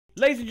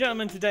Ladies and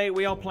gentlemen, today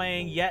we are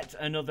playing yet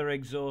another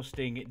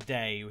Exhausting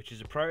Day, which is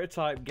a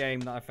prototype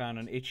game that I found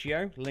on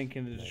Itch.io. Link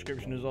in the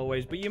description as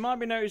always. But you might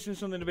be noticing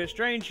something a bit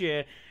strange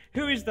here.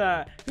 Who is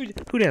that?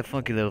 Who that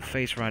funky little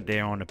face right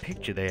there on the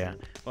picture there?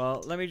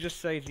 Well, let me just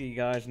say to you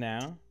guys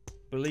now,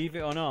 believe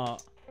it or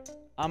not,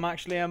 I'm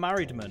actually a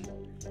married man.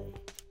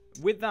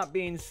 With that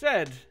being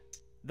said,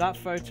 that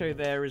photo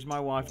there is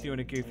my wife doing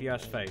a goofy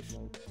ass face.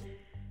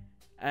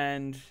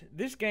 And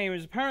this game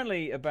is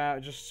apparently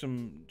about just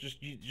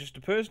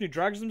a person who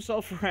drags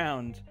themselves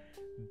around,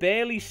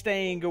 barely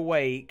staying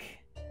awake,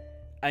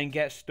 and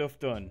gets stuff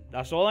done.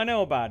 That's all I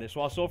know about it. It's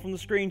what I saw from the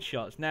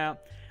screenshots. Now,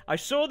 I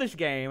saw this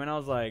game and I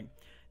was like,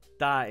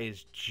 that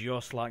is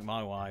just like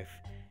my wife.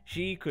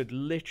 She could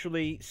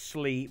literally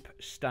sleep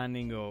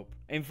standing up.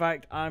 In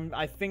fact,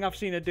 I think I've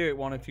seen her do it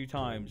 1 or 2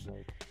 times.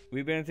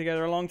 We've been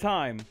together a long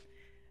time.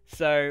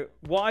 So,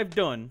 what I've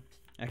done,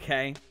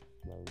 okay,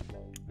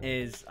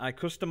 is I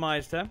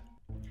customized her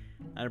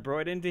and I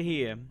brought it into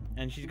here,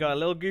 and she's got a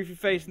little goofy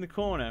face in the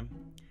corner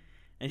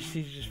and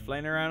she's just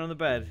flailing around on the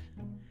bed.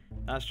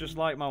 That's just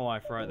like my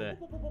wife right there.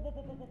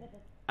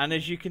 And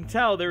as you can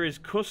tell, there is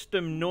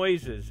custom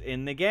noises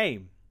in the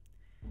game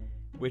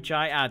which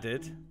I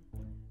added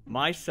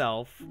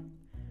myself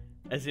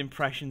as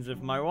impressions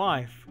of my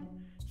wife,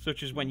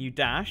 such as when you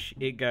dash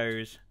it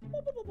goes,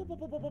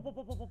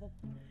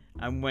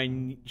 and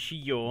when she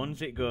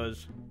yawns it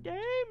goes,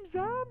 James,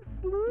 I'm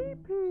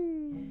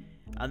sleepy.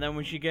 And then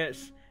when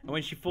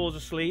she falls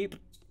asleep,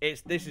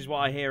 this is what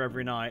I hear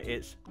every night.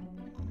 It's,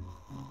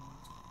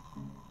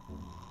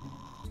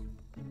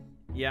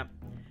 yep.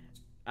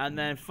 And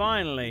then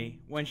finally,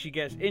 when she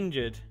gets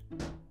injured,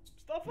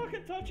 stop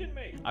fucking touching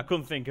me. I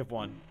couldn't think of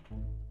one.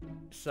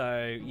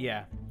 So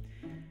yeah.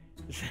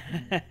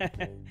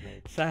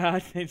 So I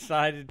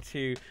decided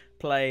to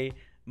play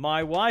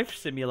my wife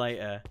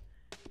simulator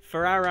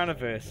for our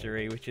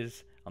anniversary, which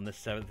is on the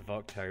 7th of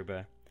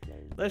October.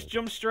 Let's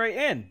jump straight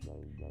in.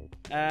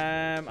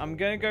 I'm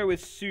going to go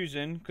with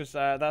Susan, because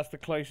that's the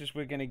closest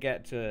we're going to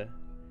get to.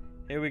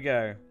 Here we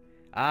go.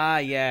 Ah,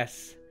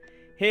 yes.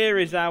 Here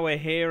is our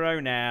hero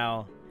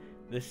now.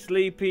 The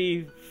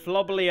sleepy,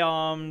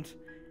 flobbly-armed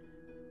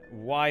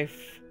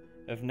wife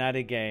of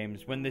Naddy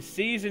Games. When the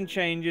season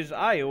changes,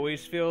 I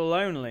always feel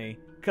lonely.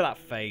 Look at that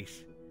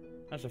face.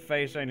 That's a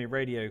face only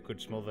radio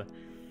could smother.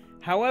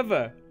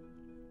 However,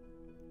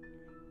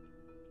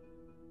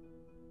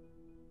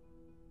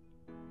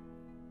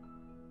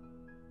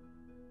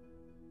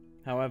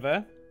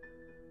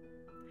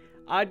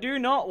 I do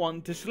not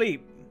want to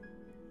sleep.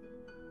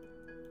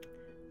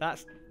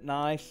 That's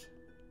nice.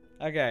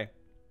 Okay.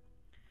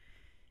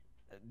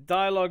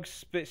 Dialogue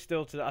spit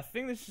still to... I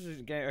think this is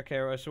a game... Okay,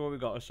 right, so what we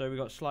got? So we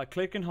got slide,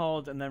 click and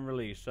hold and then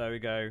release. So we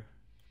go...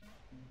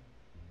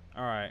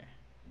 Alright.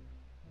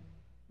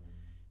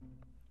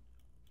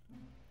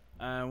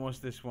 What's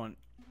this one?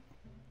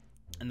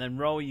 And then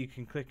roll, you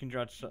can click and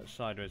drag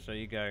sideways. So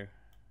you go...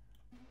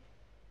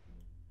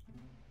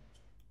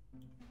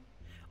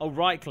 Oh,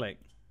 right click.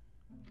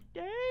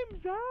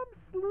 James, I'm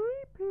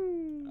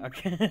sleepy.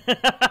 Okay.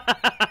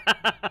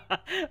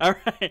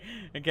 Alright.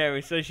 Okay,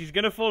 so she's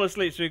gonna fall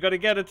asleep, so we've got to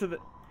get her to the...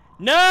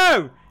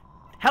 No!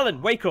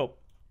 Helen, wake up!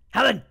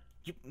 Helen!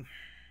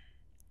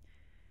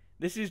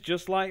 This is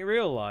just like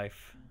real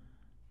life.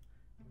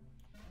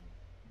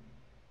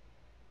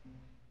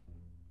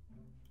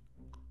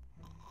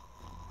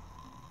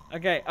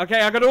 Okay, I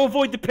gotta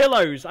avoid the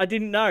pillows. I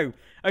didn't know.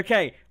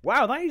 Okay,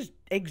 wow, that is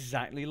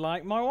exactly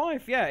like my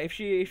wife. Yeah, if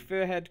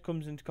her head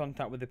comes into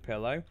contact with a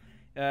pillow,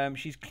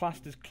 she's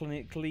classed as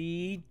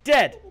clinically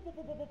dead.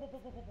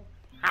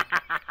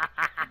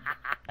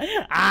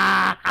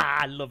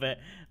 I love it.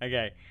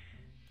 Okay.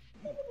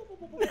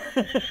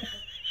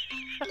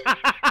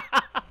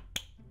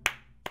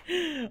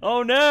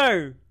 Oh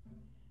no!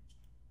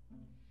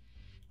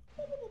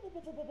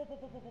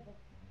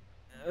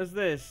 What's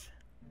this?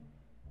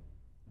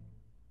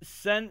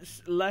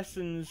 Sense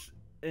lessons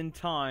in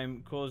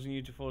time, causing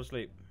you to fall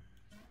asleep.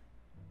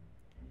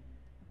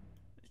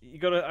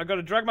 I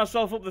gotta drag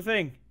myself up the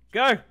thing.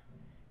 Go!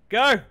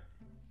 Go!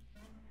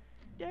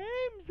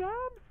 James,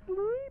 I'm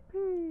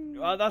sleepy.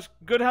 Oh, that's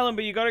good, Helen,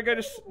 but you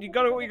gotta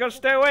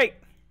stay awake.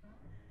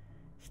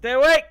 Stay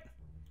awake!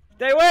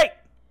 Stay awake!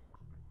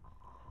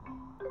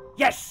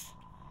 Yes!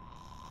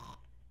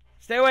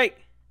 Stay awake!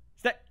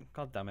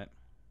 God damn it.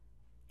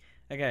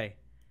 Okay.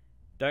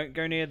 Don't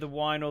go near the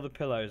wine or the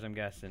pillows, I'm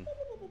guessing.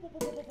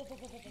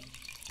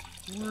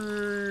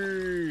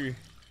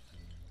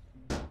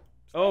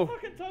 Oh. Stop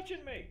fucking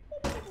touching me!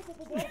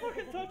 Stop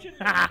fucking touching me!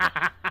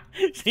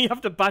 So you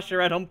have to bash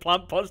her head on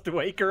plant pots to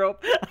wake her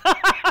up.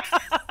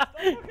 Stop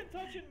fucking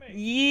touching me!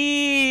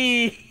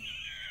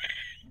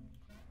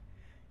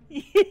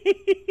 Yee!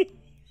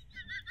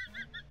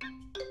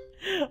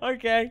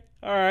 Okay,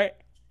 alright.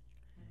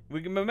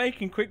 We're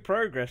making quick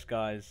progress,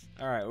 guys.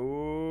 Alright.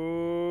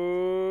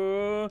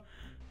 Ooh.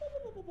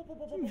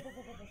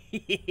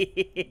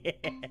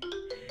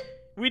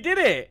 We did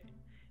it!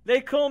 They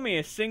call me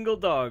a single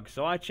dog,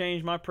 so I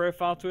changed my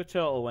profile to a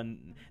turtle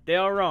when they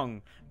are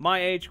wrong.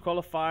 My age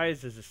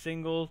qualifies as a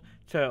single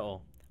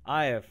turtle.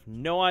 I have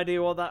no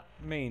idea what that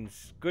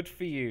means. Good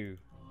for you.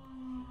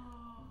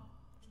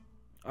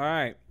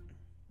 Alright.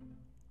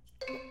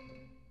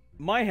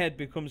 My head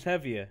becomes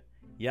heavier.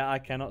 Yeah, I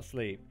cannot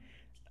sleep.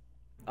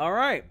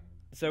 Alright.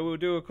 So we'll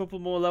do a couple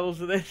more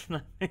levels of this,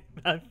 and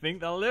I think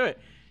that'll do it.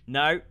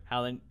 No,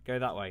 Helen, go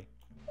that way.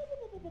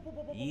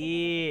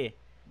 Yeah.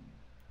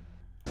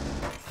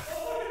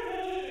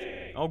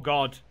 Oh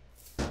God.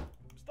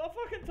 Stop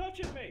fucking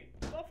touching me!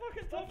 Stop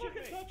fucking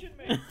touching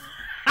me!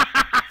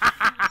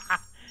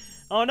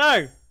 Oh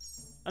no!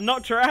 I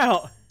knocked her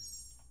out.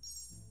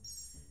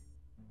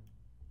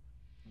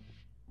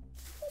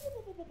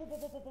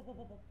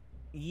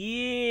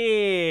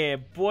 Yeah,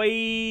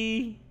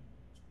 boy.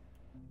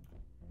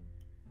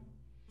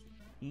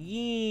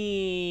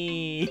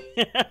 Yeah.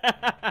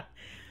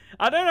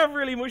 I don't have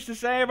really much to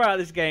say about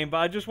this game, but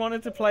I just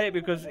wanted to play it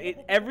because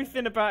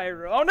everything about it.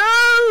 Oh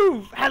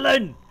no,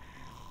 Helen!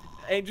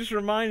 It just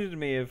reminded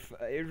me of.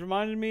 It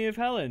reminded me of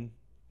Helen,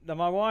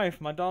 my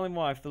wife, my darling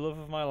wife, the love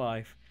of my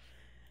life.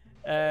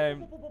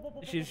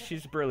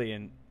 She's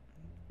brilliant.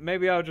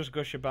 Maybe I'll just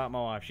gush about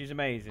my wife. She's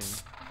amazing.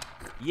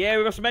 Yeah,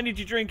 we got some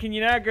energy drink in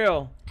you now,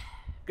 girl.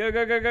 Go,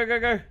 go, go, go, go,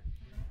 go,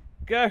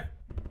 go,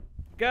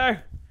 go.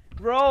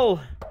 Roll,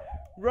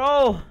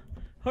 roll.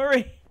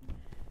 Hurry!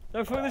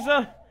 Don't fuck this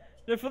up.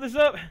 Don't fuck this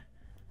up.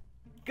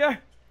 Go,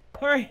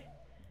 hurry,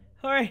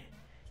 hurry.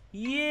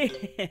 Yeah.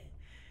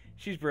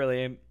 She's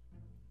brilliant.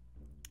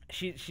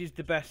 She's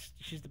the best.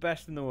 She's the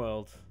best in the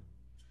world.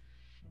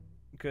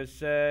 Because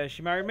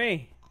she married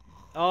me.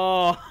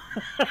 Oh.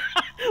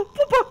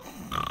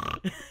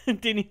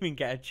 Didn't even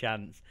get a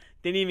chance.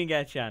 Didn't even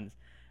get a chance.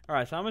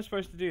 Alright, so how am I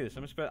supposed to do this?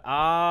 I'm supposed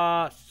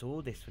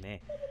so this one here.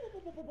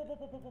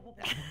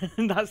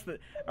 That's the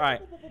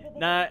alright.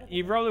 Now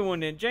you're probably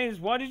wondering, James,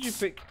 why did you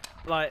pick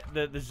like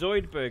the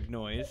Zoidberg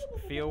noise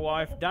for your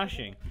wife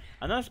dashing?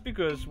 And that's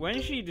because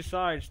when she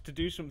decides to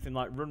do something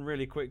like run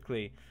really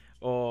quickly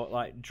or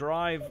like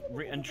drive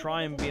and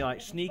try and be like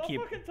sneaky.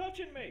 Stop fucking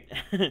touching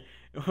me!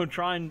 Or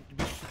try and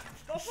be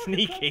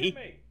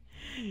sneaky,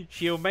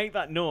 she'll make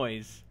that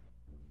noise.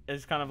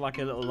 It's kind of like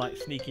a little like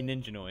sneaky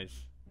ninja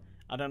noise.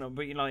 I don't know,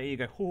 but you know, you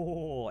go,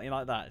 oh, you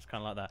like that. It's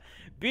kind of like that.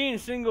 Being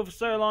single for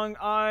so long,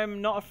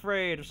 I'm not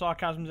afraid of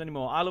sarcasms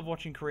anymore. I love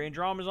watching Korean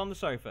dramas on the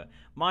sofa.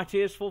 My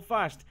tears fall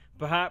fast.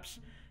 Perhaps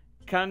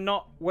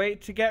cannot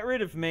wait to get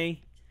rid of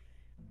me.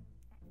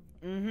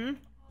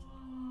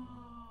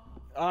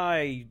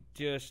 I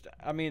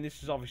mean,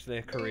 this is obviously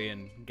a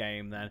Korean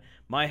game then.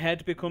 My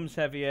head becomes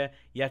heavier,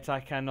 yet I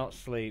cannot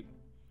sleep.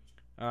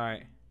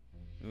 Alright.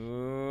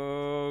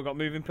 Ooh, got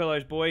moving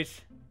pillows,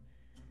 boys.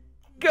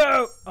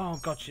 Go! Oh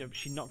god,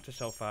 she knocked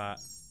herself out.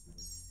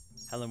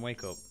 Helen,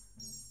 wake up.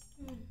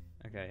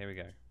 Okay, here we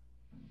go.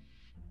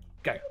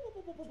 Go!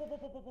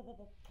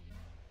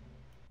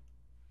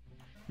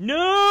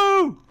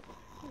 No!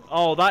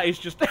 Oh, that is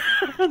just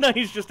that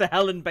is just a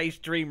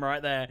Helen-based dream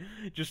right there.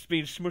 Just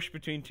being smushed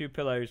between two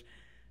pillows.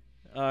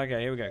 Okay,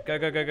 here we go. Go,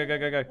 go, go, go, go,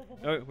 go, go.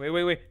 Oh, wait,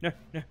 wait, wait. No,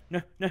 no,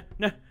 no, no,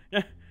 no,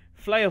 no.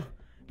 Flail.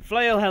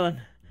 Flail,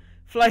 Helen.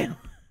 Flail.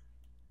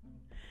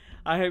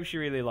 I hope she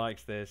really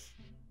likes this.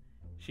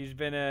 She's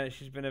been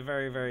a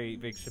very, very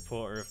big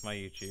supporter of my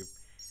YouTube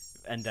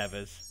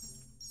endeavors.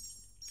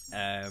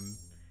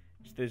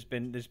 There's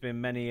been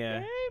many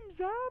James,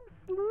 I'm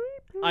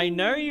sleepy. I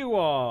know you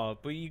are,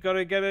 but you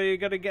gotta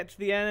get to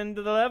the end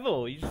of the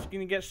level. You're just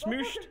gonna get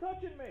smooshed.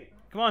 Stop touching me.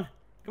 Come on,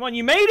 come on,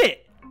 you made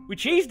it. We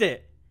cheesed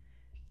it.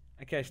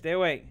 Okay, stay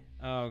awake.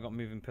 Oh, I've got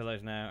moving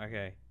pillows now.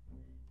 Okay,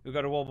 we've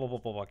got a wobble,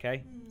 wobble, wobble.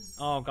 Okay.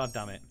 Oh, god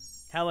damn it,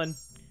 Helen.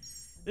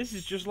 This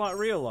is just like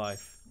real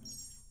life.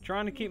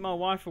 Trying to keep my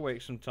wife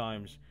awake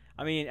sometimes.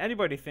 I mean,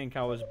 anybody think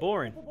I was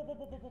boring?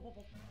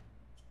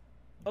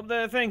 Up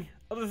the thing,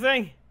 up the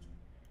thing.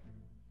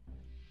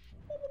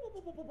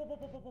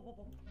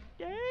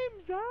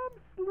 James, I'm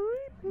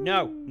sleepy.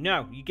 No,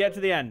 no, you get to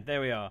the end.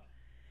 There we are.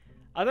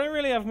 I don't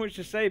really have much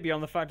to say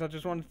beyond the fact I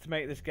just wanted to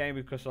make this game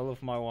because I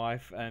love my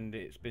wife and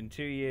it's been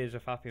 2 years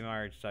of happy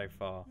marriage so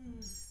far.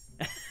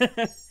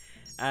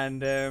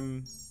 And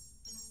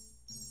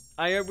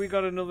I hope we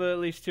got another at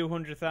least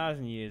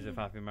 200,000 years of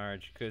happy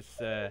marriage because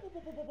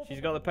she's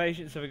got the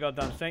patience of a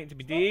goddamn saint to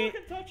be deed.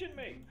 Stop fucking touching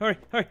me. Hurry,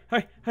 hurry,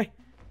 hurry, hurry.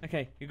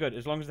 Okay, you're good.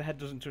 As long as the head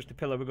doesn't touch the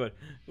pillow, we're good.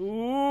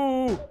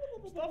 Ooh.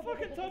 Stop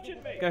fucking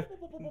touching me. Go,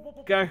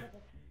 go,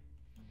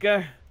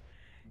 go,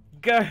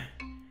 go.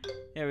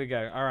 There we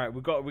go. All right,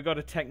 we got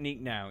a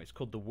technique now. It's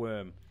called the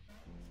worm.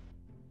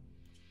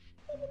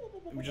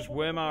 We just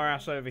worm our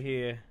ass over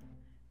here,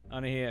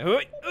 under here.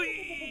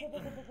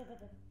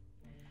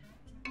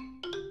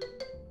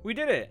 We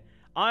did it.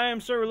 I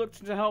am so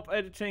reluctant to help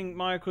editing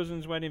my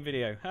cousin's wedding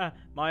video.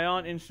 My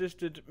aunt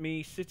insisted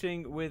me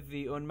sitting with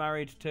the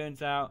unmarried.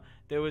 Turns out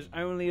there was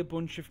only a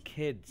bunch of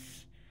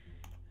kids.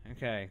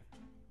 Okay.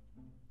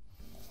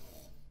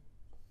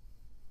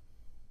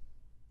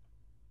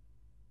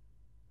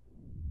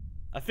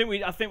 I think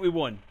we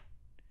won.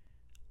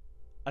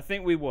 I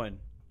think we won.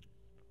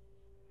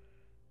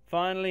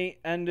 Finally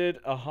ended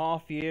a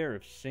half year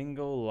of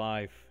single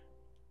life.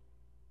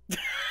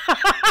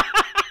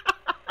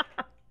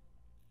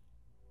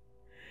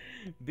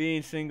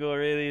 Being single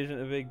really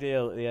isn't a big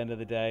deal at the end of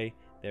the day.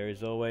 There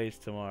is always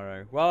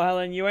tomorrow. Well,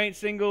 Helen, you ain't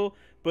single,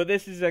 but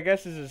this is, I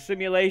guess, is a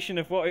simulation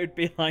of what it would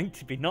be like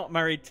to be not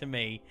married to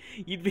me.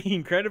 You'd be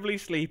incredibly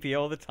sleepy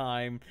all the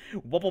time,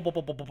 wobble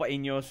wobble wobble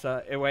in your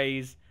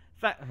ways.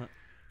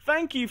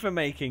 Thank you for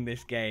making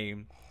this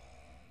game.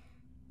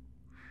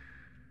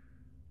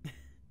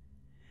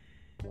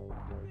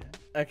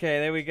 Okay,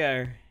 there we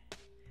go.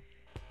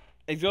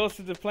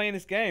 Exhausted of playing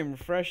this game.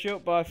 Refresh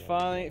up by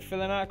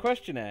filling out a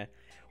questionnaire.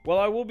 Well,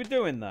 I will be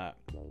doing that,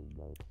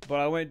 but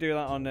I won't do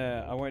that on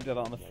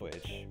the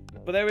footage.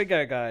 But there we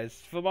go,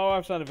 guys. For my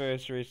wife's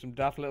anniversary, some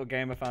daft little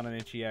game I found on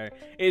itch.io. It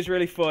is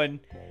really fun,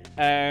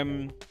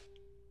 and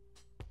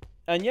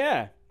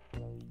yeah.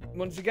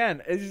 Once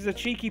again, this is a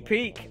cheeky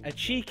peek, a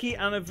cheeky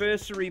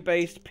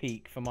anniversary-based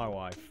peek for my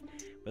wife.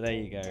 But there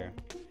you go.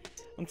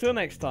 Until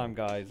next time,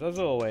 guys. As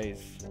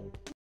always,